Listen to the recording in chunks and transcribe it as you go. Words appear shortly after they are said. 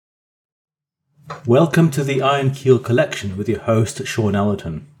Welcome to the Iron Keel Collection with your host, Sean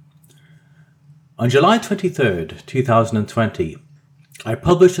Ellerton. On July 23rd, 2020, I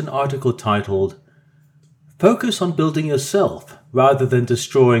published an article titled, Focus on Building Yourself Rather Than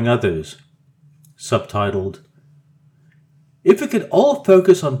Destroying Others, subtitled, If we could all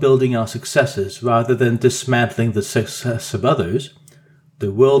focus on building our successes rather than dismantling the success of others,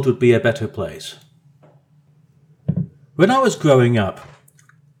 the world would be a better place. When I was growing up,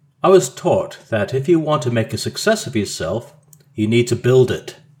 I was taught that if you want to make a success of yourself, you need to build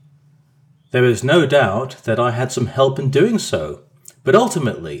it. There is no doubt that I had some help in doing so, but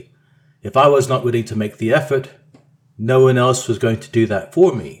ultimately, if I was not willing to make the effort, no one else was going to do that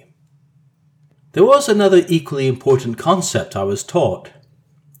for me. There was another equally important concept I was taught.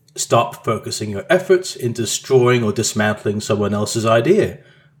 Stop focusing your efforts in destroying or dismantling someone else's idea,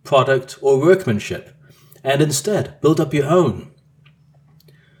 product, or workmanship, and instead build up your own.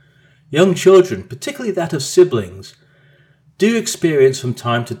 Young children, particularly that of siblings, do experience from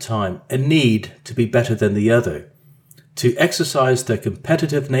time to time a need to be better than the other, to exercise their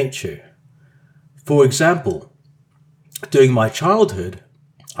competitive nature. For example, during my childhood,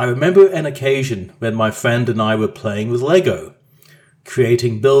 I remember an occasion when my friend and I were playing with Lego,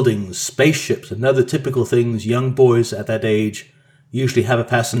 creating buildings, spaceships, and other typical things young boys at that age usually have a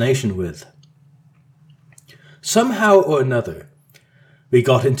fascination with. Somehow or another, we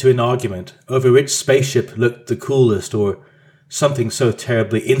got into an argument over which spaceship looked the coolest or something so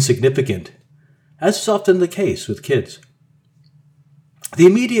terribly insignificant, as is often the case with kids. The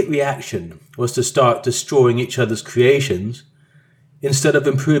immediate reaction was to start destroying each other's creations instead of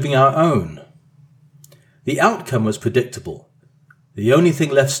improving our own. The outcome was predictable. The only thing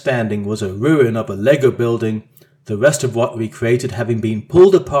left standing was a ruin of a Lego building, the rest of what we created having been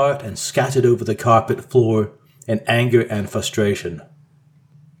pulled apart and scattered over the carpet floor in anger and frustration.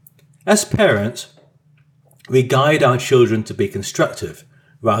 As parents, we guide our children to be constructive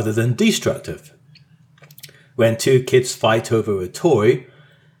rather than destructive. When two kids fight over a toy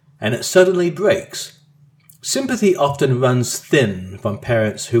and it suddenly breaks, sympathy often runs thin from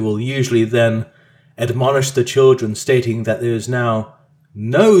parents who will usually then admonish the children, stating that there is now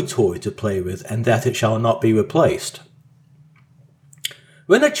no toy to play with and that it shall not be replaced.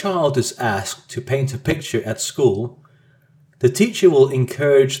 When a child is asked to paint a picture at school, the teacher will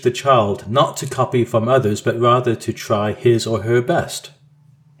encourage the child not to copy from others, but rather to try his or her best.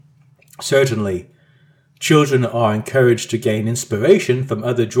 Certainly, children are encouraged to gain inspiration from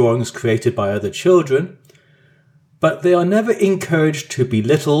other drawings created by other children, but they are never encouraged to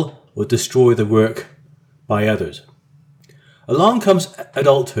belittle or destroy the work by others. Along comes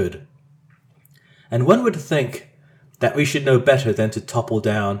adulthood, and one would think that we should know better than to topple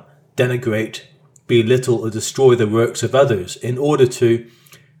down, denigrate, belittle or destroy the works of others in order to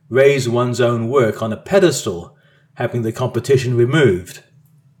raise one's own work on a pedestal, having the competition removed.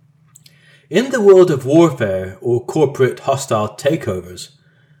 In the world of warfare or corporate hostile takeovers,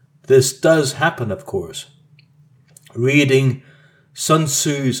 this does happen, of course. Reading Sun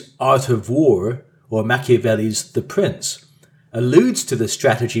Tzu's Art of War or Machiavelli's The Prince alludes to this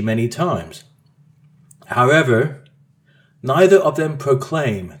strategy many times. However, neither of them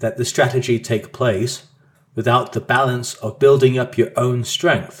proclaim that the strategy take place without the balance of building up your own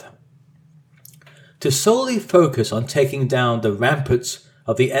strength. To solely focus on taking down the ramparts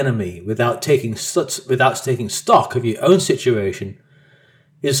of the enemy without taking stock of your own situation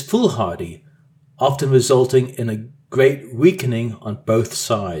is foolhardy, often resulting in a great weakening on both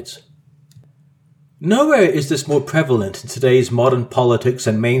sides. Nowhere is this more prevalent in today's modern politics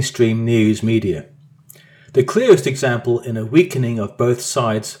and mainstream news media. The clearest example in a weakening of both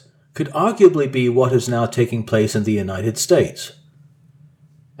sides could arguably be what is now taking place in the United States.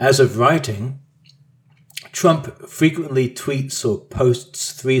 As of writing, Trump frequently tweets or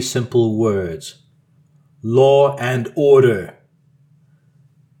posts three simple words: law and order.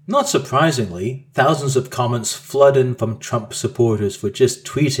 Not surprisingly, thousands of comments flood in from Trump supporters for just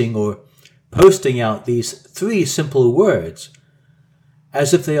tweeting or posting out these three simple words,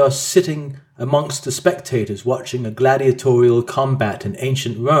 as if they are sitting amongst the spectators watching a gladiatorial combat in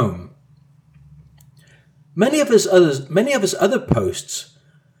ancient Rome. Many of his other posts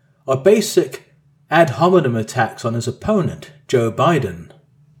are basic ad hominem attacks on his opponent, Joe Biden.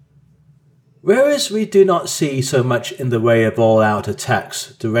 Whereas we do not see so much in the way of all-out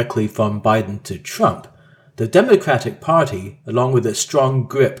attacks directly from Biden to Trump, the Democratic Party, along with its strong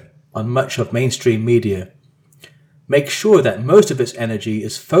grip on much of mainstream media, make sure that most of its energy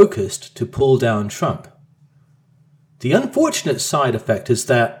is focused to pull down Trump. The unfortunate side effect is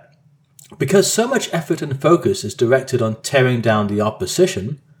that because so much effort and focus is directed on tearing down the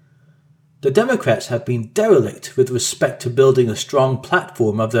opposition, the Democrats have been derelict with respect to building a strong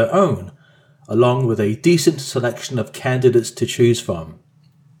platform of their own, along with a decent selection of candidates to choose from.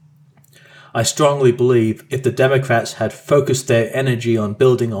 I strongly believe if the Democrats had focused their energy on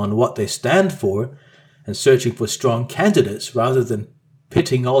building on what they stand for and searching for strong candidates rather than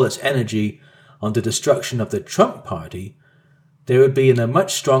pitting all its energy on the destruction of the Trump party, they would be in a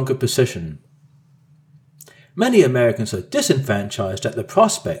much stronger position. Many Americans are disenfranchised at the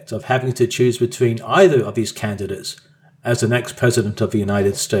prospect of having to choose between either of these candidates as the next President of the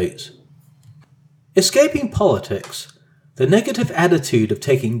United States. Escaping politics, the negative attitude of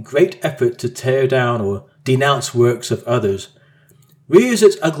taking great effort to tear down or denounce works of others rears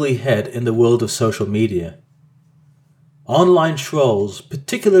its ugly head in the world of social media. Online trolls,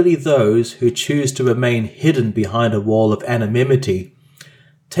 particularly those who choose to remain hidden behind a wall of anonymity,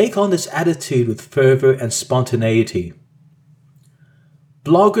 take on this attitude with fervor and spontaneity.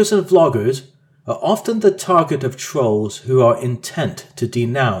 Bloggers and vloggers are often the target of trolls who are intent to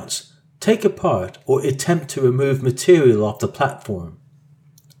denounce, take apart, or attempt to remove material off the platform.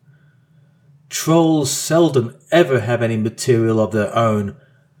 Trolls seldom ever have any material of their own,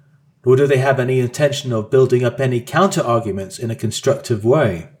 nor do they have any intention of building up any counter-arguments in a constructive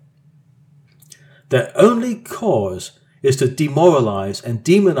way. Their only cause is to demoralize and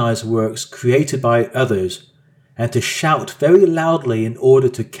demonize works created by others and to shout very loudly in order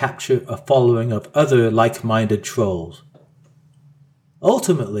to capture a following of other like-minded trolls.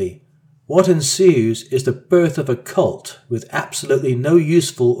 Ultimately, what ensues is the birth of a cult with absolutely no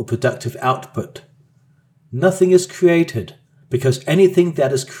useful or productive output. Nothing is created because anything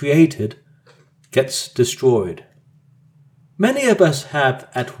that is created gets destroyed. Many of us have,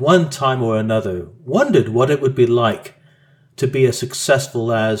 at one time or another, wondered what it would be like to be as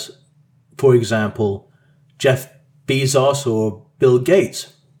successful as, for example, Jeff Bezos or Bill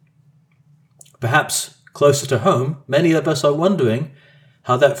Gates. Perhaps closer to home, many of us are wondering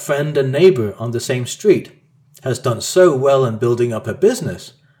how that friend and neighbor on the same street has done so well in building up a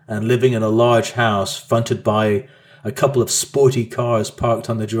business and living in a large house fronted by a couple of sporty cars parked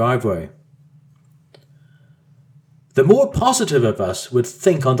on the driveway. The more positive of us would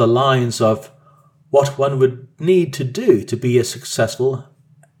think on the lines of what one would need to do to be as successful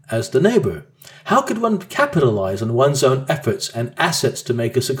as the neighbor. How could one capitalize on one's own efforts and assets to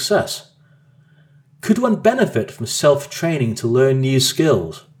make a success? Could one benefit from self-training to learn new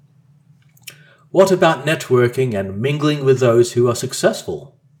skills? What about networking and mingling with those who are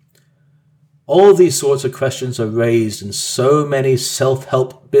successful? All these sorts of questions are raised in so many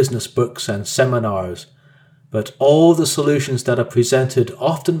self-help business books and seminars, but all the solutions that are presented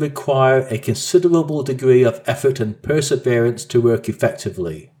often require a considerable degree of effort and perseverance to work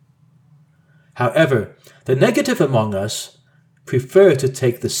effectively. However, the negative among us prefer to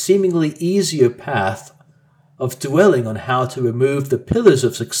take the seemingly easier path of dwelling on how to remove the pillars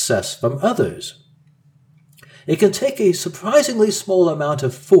of success from others. It can take a surprisingly small amount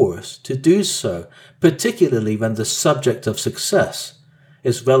of force to do so, particularly when the subject of success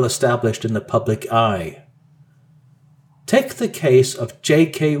is well established in the public eye. Take the case of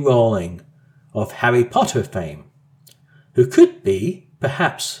J.K. Rowling of Harry Potter fame, who could be,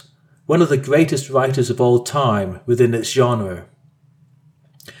 perhaps, one of the greatest writers of all time within its genre.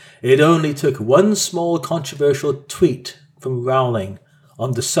 It only took one small controversial tweet from Rowling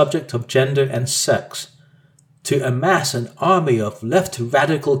on the subject of gender and sex to amass an army of left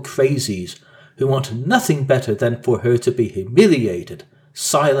radical crazies who want nothing better than for her to be humiliated,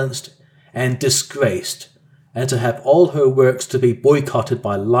 silenced, and disgraced, and to have all her works to be boycotted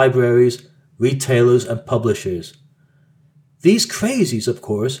by libraries, retailers, and publishers. These crazies, of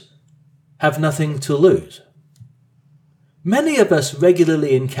course, have nothing to lose. Many of us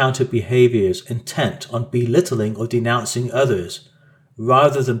regularly encounter behaviors intent on belittling or denouncing others,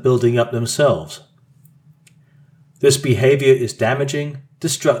 rather than building up themselves. This behavior is damaging,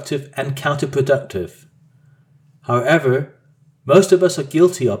 destructive, and counterproductive. However, most of us are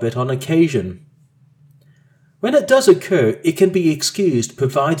guilty of it on occasion. When it does occur, it can be excused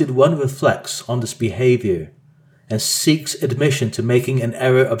provided one reflects on this behavior and seeks admission to making an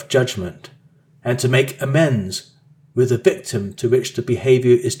error of judgment and to make amends with the victim to which the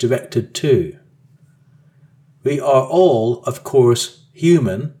behavior is directed to. We are all, of course,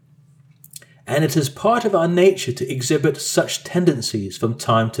 human, and it is part of our nature to exhibit such tendencies from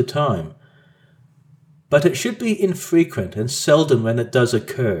time to time. But it should be infrequent and seldom when it does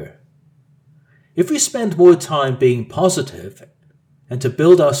occur. If we spend more time being positive and to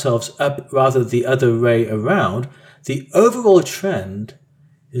build ourselves up rather the other way around, the overall trend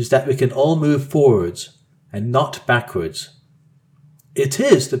is that we can all move forwards and not backwards. It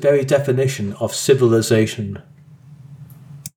is the very definition of civilization.